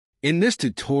In this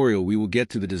tutorial, we will get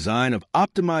to the design of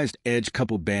optimized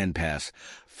edge-coupled bandpass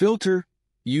filter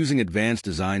using advanced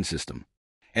design system,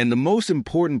 and the most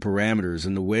important parameters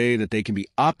and the way that they can be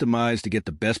optimized to get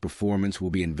the best performance will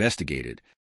be investigated.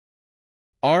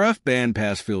 RF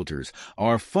bandpass filters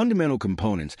are fundamental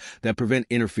components that prevent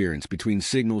interference between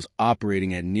signals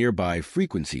operating at nearby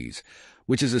frequencies,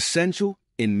 which is essential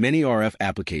in many RF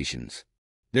applications.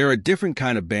 There are different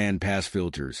kinds of bandpass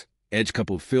filters: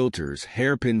 edge-coupled filters,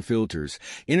 hairpin filters,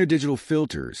 interdigital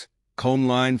filters,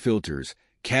 cone-line filters,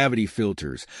 cavity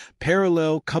filters,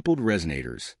 parallel coupled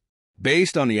resonators.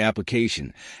 Based on the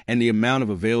application and the amount of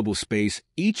available space,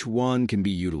 each one can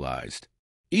be utilized.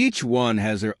 Each one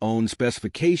has their own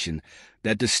specification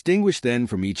that distinguish them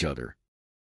from each other.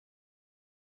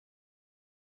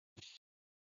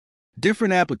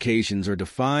 Different applications are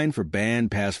defined for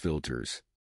bandpass filters.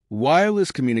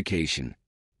 Wireless communication.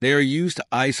 They are used to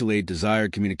isolate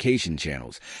desired communication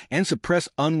channels and suppress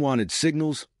unwanted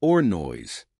signals or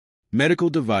noise. Medical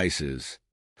devices.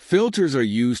 Filters are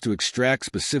used to extract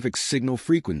specific signal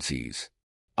frequencies.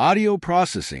 Audio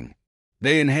processing.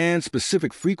 They enhance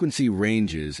specific frequency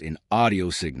ranges in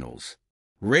audio signals.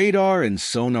 Radar and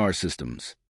sonar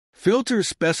systems. Filters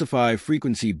specify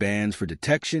frequency bands for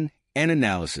detection and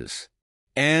analysis.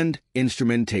 And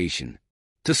instrumentation,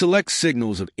 to select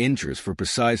signals of interest for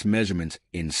precise measurements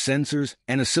in sensors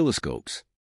and oscilloscopes.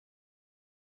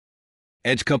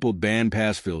 Edge-coupled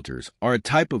bandpass filters are a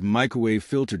type of microwave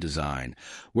filter design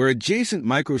where adjacent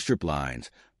microstrip lines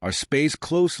are spaced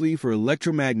closely for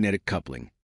electromagnetic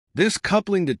coupling. This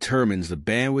coupling determines the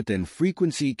bandwidth and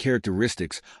frequency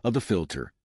characteristics of the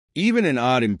filter. Even and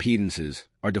odd impedances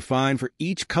are defined for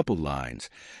each coupled lines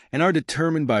and are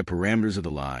determined by parameters of the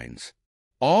lines.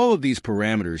 All of these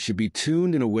parameters should be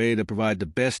tuned in a way that provide the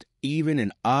best even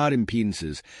and odd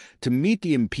impedances to meet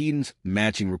the impedance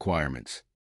matching requirements.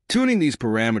 Tuning these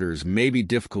parameters may be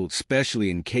difficult, especially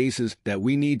in cases that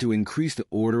we need to increase the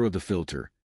order of the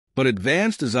filter. But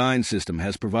Advanced Design System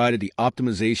has provided the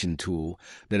optimization tool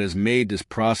that has made this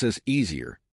process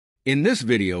easier. In this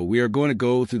video, we are going to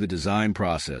go through the design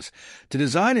process to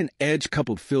design an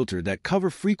edge-coupled filter that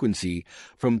covers frequency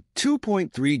from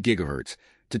 2.3 GHz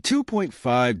to 2.5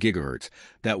 GHz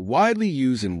that widely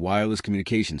used in wireless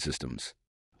communication systems.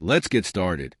 Let's get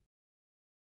started.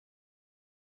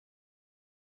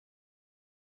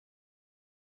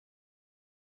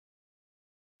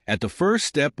 At the first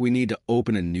step, we need to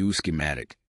open a new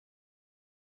schematic.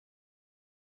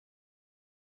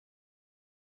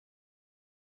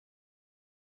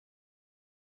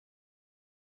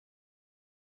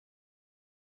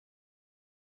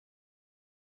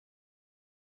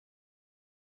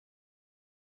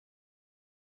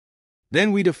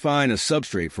 Then we define a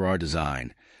substrate for our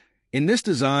design. In this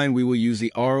design, we will use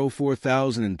the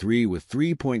RO4003 with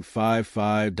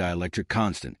 3.55 dielectric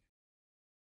constant.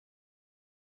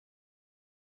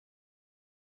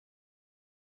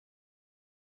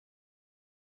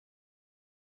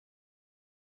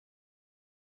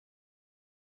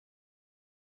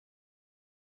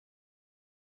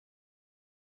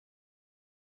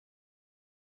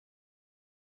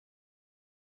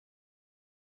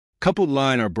 Coupled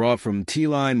line are brought from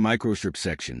T-line microstrip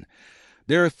section.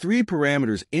 There are three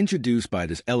parameters introduced by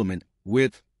this element: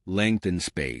 width, length, and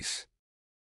space.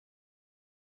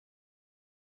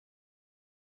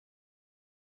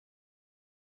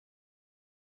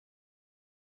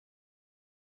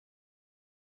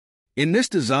 In this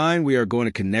design, we are going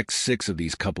to connect 6 of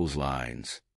these couples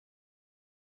lines.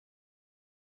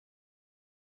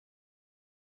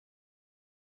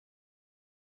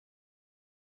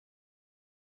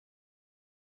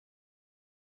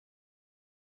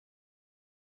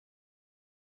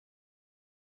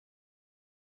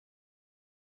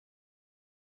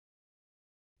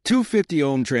 Two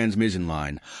 50-ohm transmission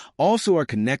line also are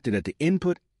connected at the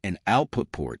input and output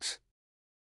ports.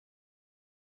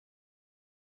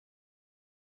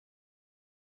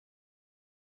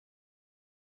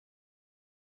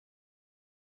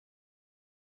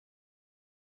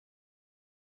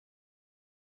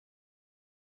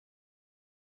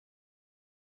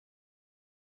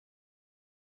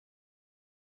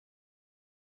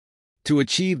 To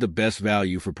achieve the best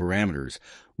value for parameters,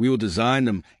 we will design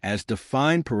them as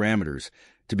defined parameters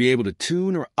to be able to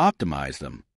tune or optimize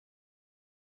them.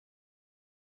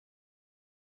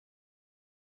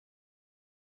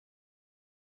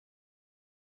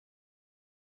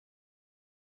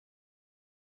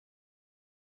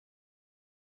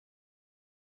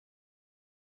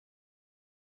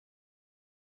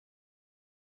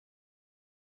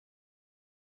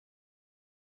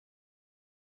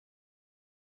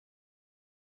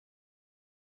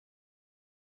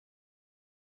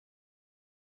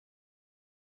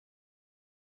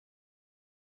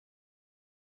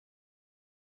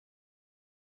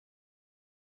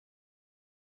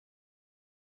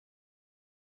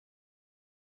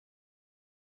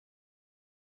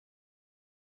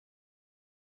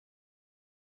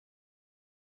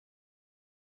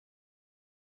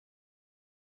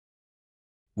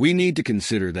 We need to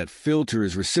consider that filter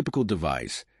is a reciprocal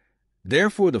device.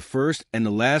 Therefore, the first and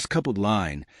the last coupled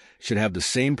line should have the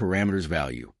same parameters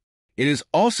value. It is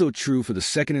also true for the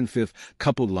second and fifth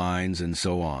coupled lines and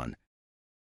so on.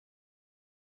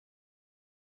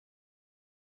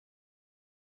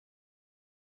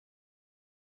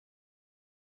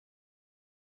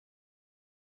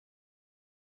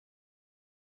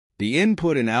 The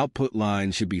input and output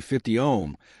lines should be 50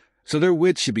 ohm, so their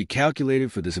width should be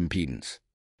calculated for this impedance.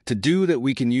 To do that,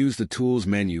 we can use the Tools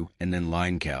menu and then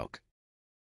Line Calc.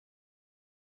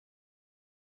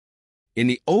 In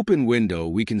the open window,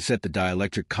 we can set the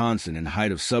dielectric constant and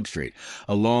height of substrate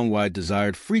along with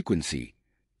desired frequency.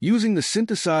 Using the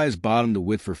synthesized bottom, the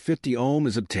width for 50 ohm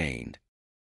is obtained.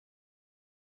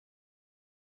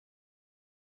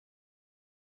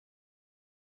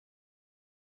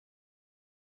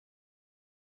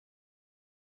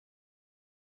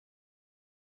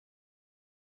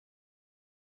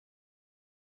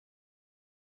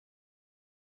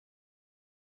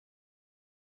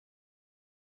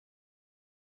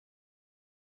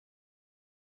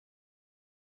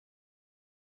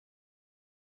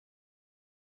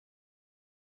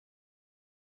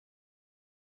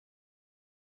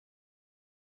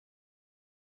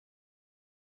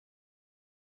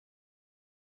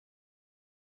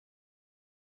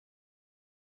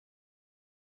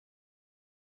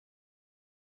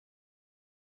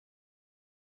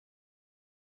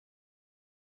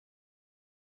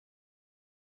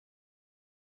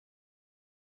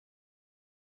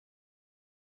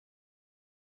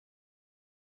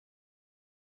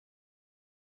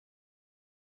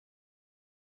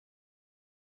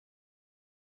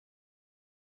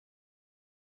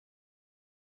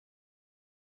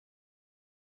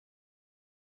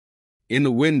 In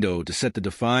the window, to set the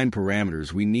defined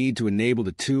parameters, we need to enable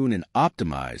the tune and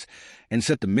optimize and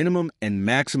set the minimum and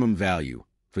maximum value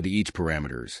for each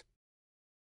parameters.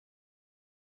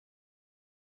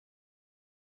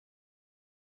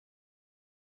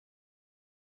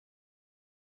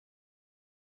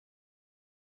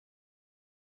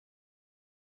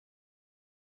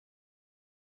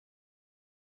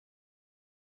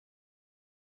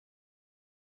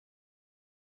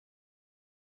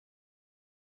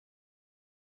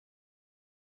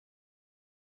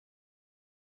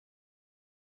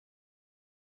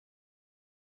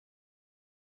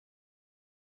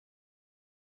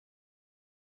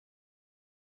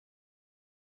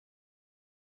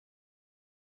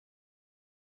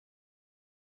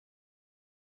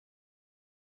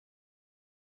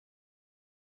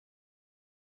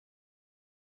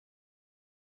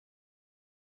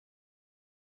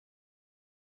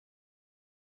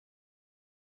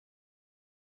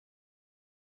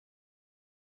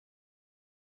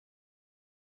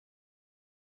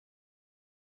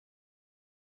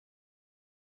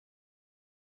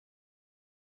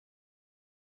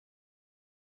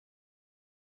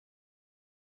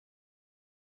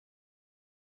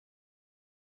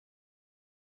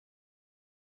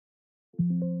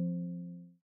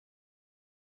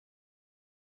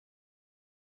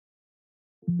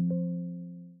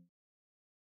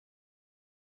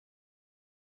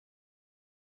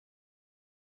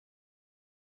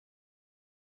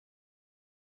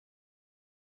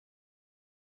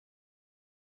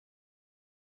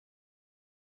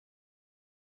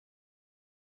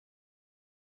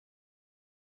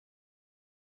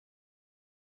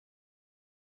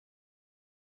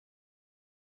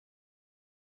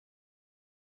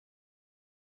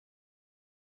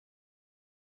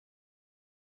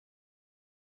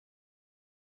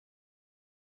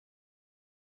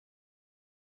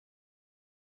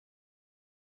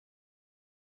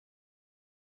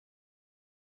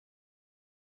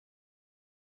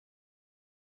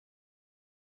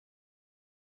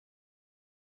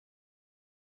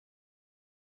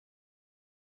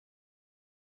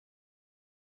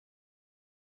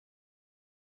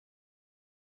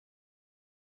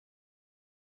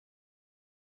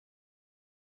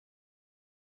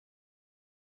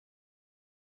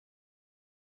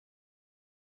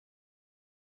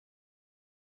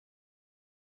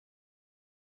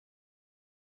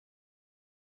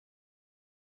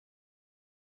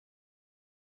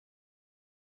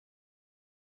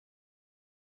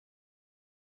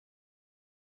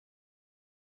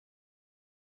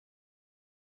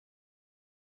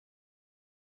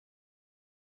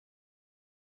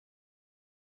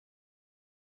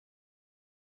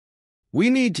 We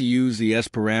need to use the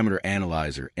S-parameter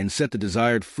analyzer and set the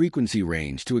desired frequency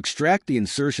range to extract the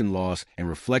insertion loss and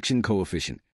reflection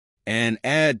coefficient, and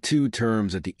add two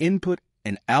terms at the input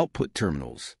and output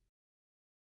terminals.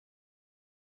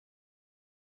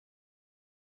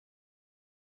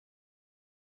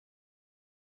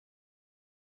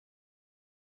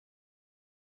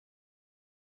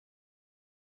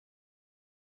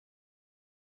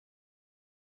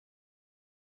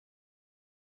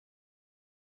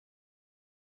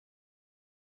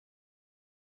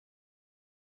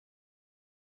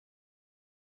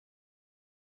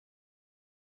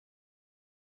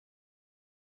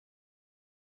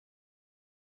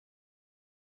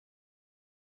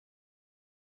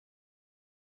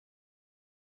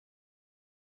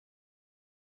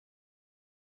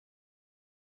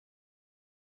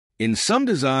 In some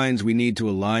designs, we need to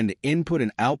align the input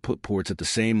and output ports at the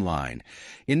same line.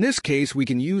 In this case, we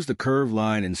can use the curved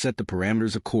line and set the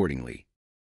parameters accordingly.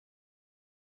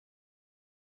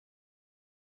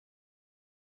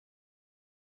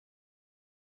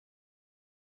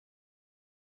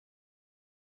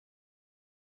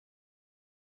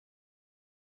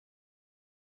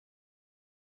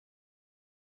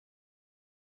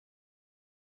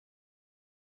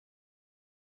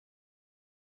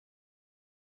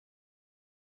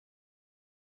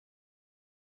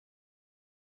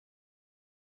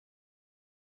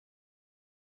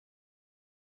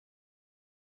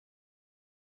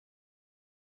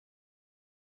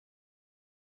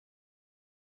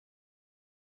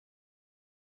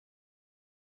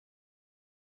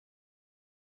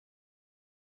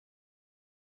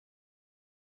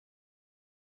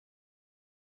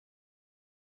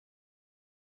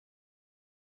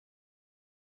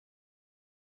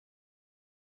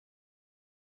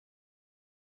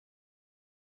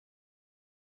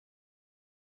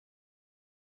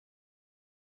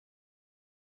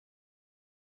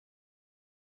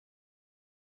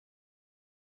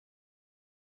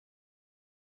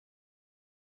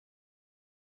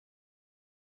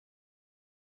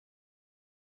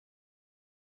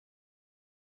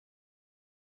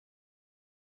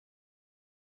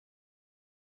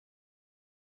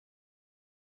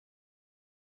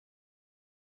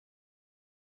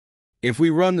 If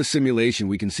we run the simulation,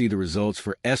 we can see the results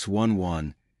for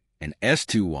S11 and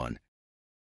S21.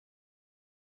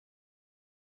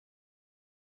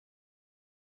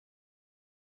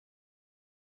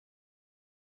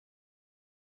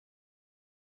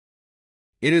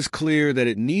 It is clear that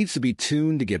it needs to be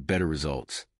tuned to get better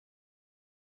results.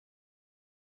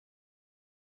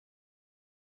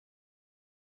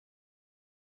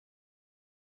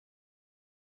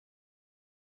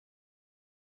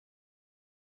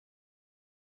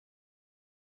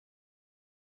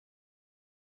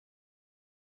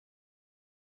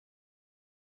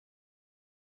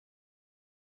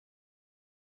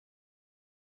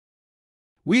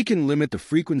 We can limit the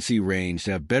frequency range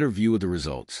to have better view of the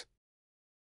results.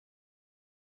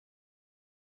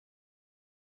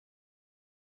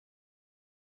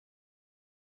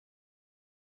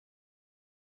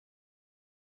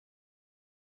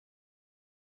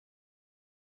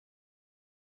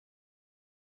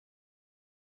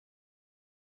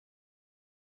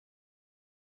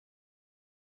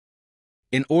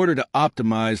 In order to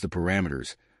optimize the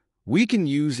parameters, we can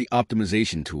use the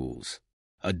optimization tools.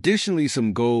 Additionally,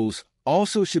 some goals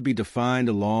also should be defined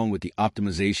along with the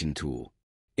optimization tool.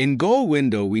 In Goal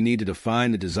window, we need to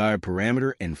define the desired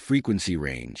parameter and frequency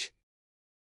range.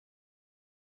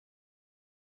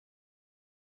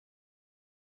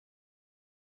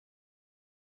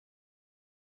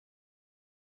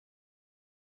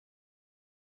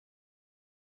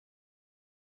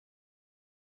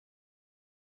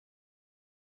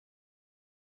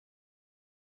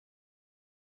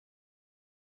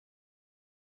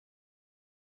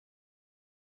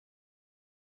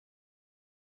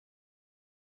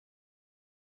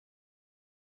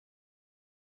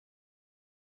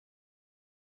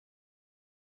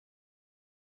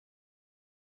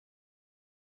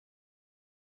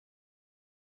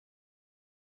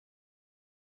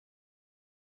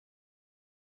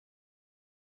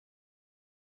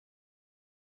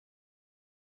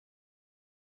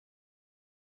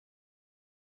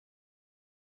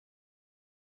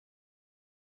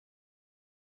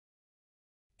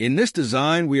 In this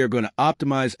design, we are going to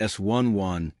optimize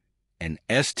S11 and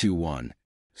S21,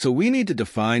 so we need to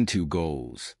define two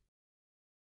goals.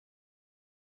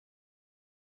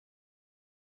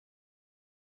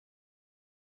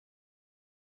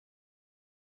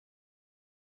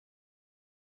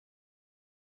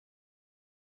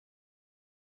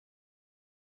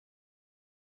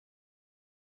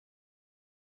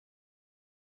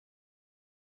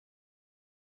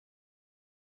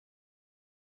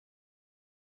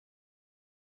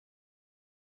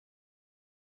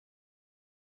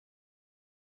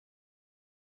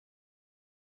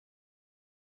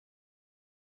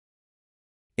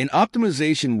 In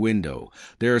Optimization window,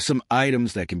 there are some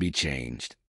items that can be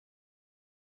changed.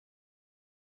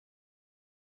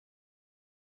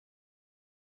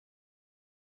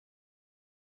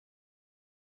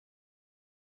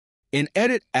 In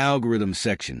Edit Algorithm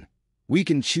section, we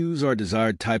can choose our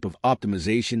desired type of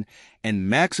optimization and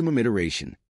maximum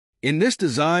iteration. In this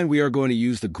design, we are going to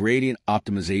use the gradient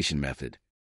optimization method.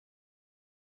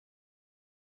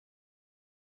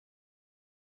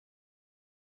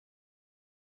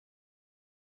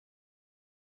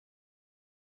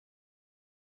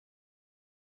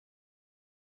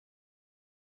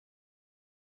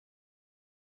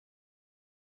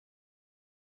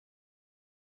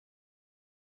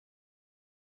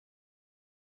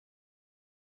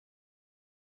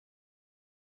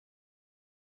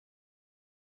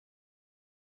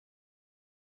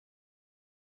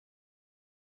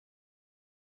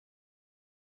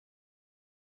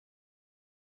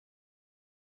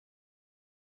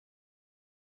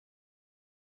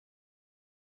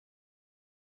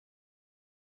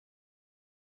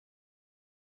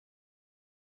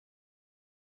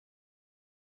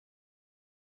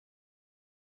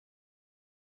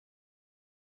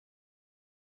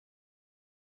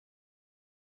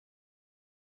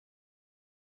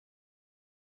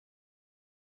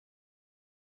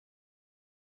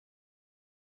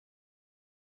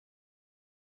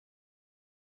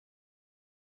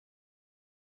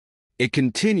 It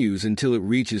continues until it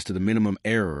reaches to the minimum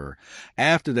error.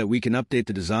 After that, we can update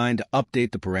the design to update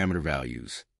the parameter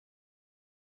values.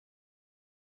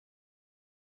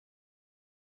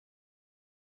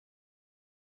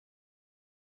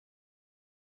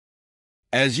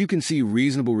 As you can see,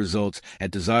 reasonable results at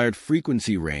desired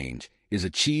frequency range is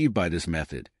achieved by this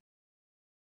method.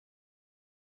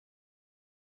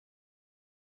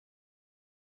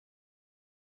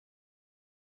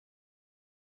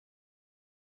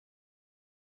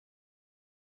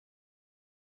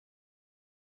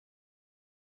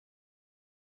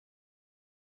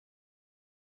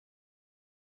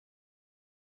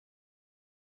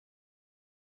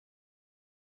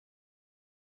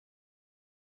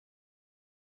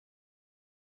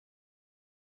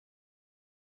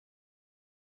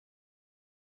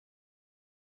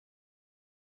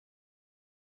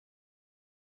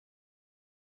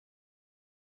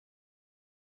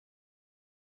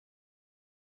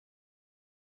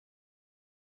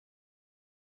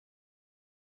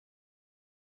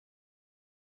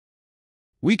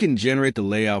 We can generate the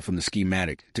layout from the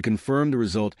schematic to confirm the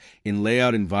result in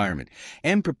layout environment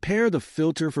and prepare the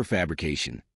filter for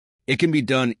fabrication. It can be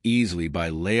done easily by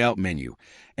Layout menu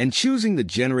and choosing the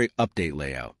Generate Update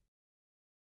layout.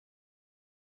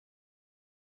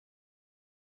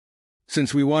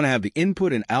 Since we want to have the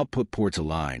input and output ports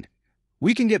aligned,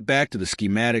 we can get back to the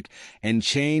schematic and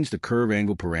change the curve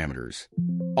angle parameters.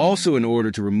 Also, in order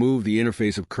to remove the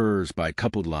interface of curves by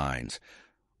coupled lines,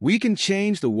 we can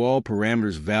change the wall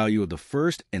parameters value of the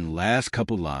first and last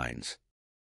coupled lines.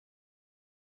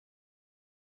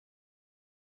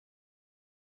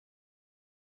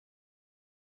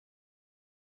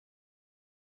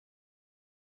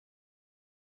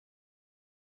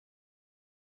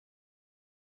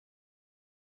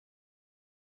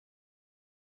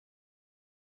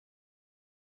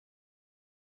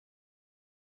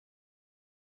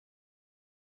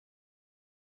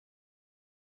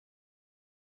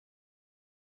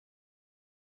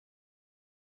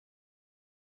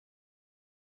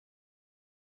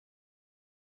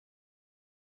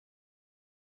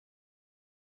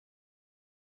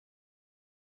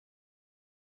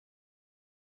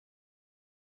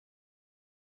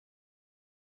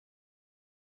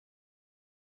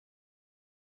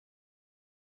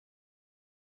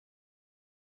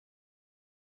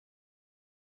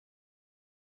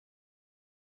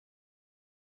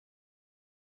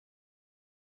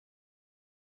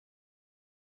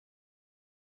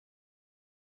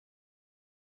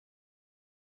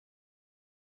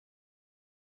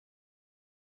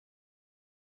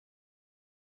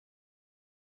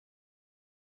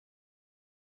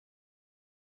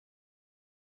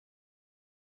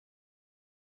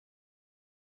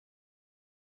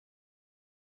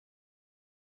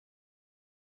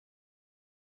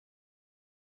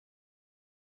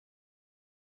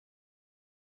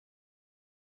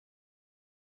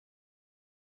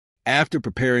 After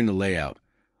preparing the layout,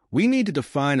 we need to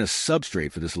define a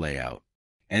substrate for this layout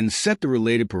and set the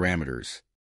related parameters.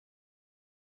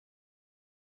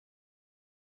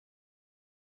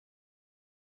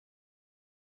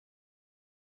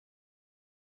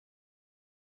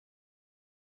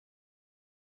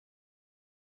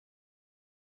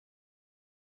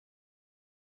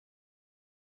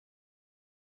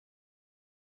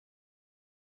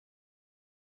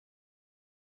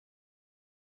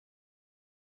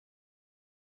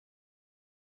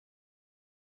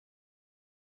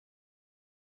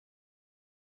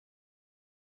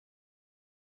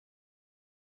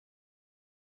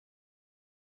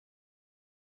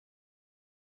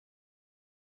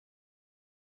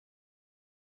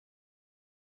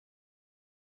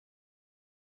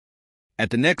 At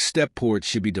the next step, ports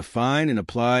should be defined and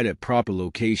applied at proper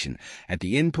location at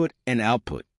the input and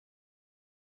output.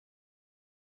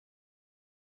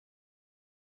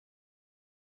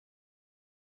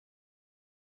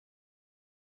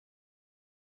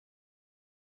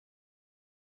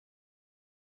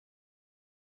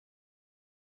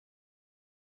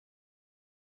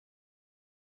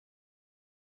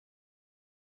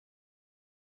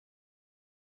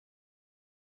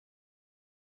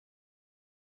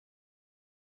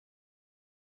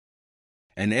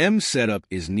 An M setup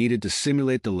is needed to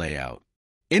simulate the layout.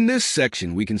 In this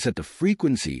section, we can set the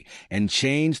frequency and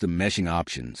change the meshing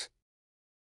options.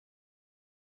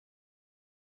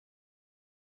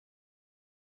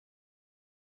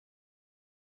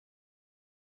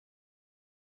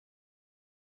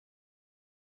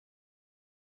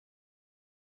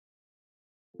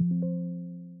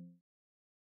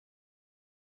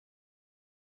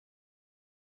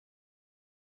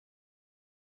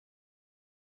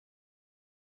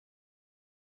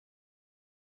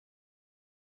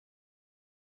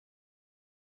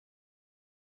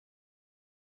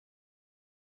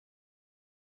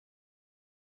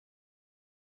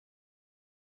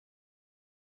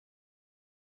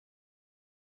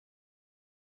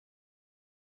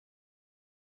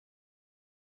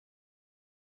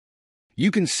 You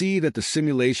can see that the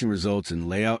simulation results in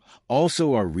layout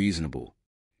also are reasonable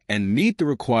and meet the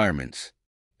requirements.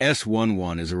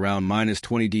 S11 is around minus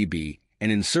 20 dB,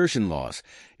 and insertion loss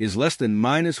is less than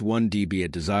minus 1 dB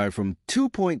at desired from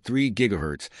 2.3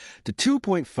 GHz to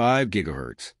 2.5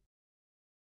 GHz.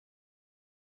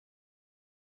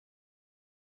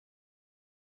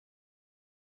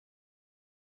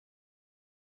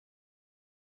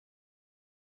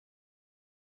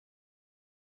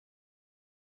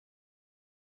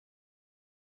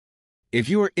 If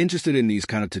you are interested in these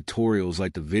kind of tutorials,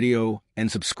 like the video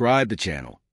and subscribe the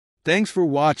channel. Thanks for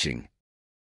watching.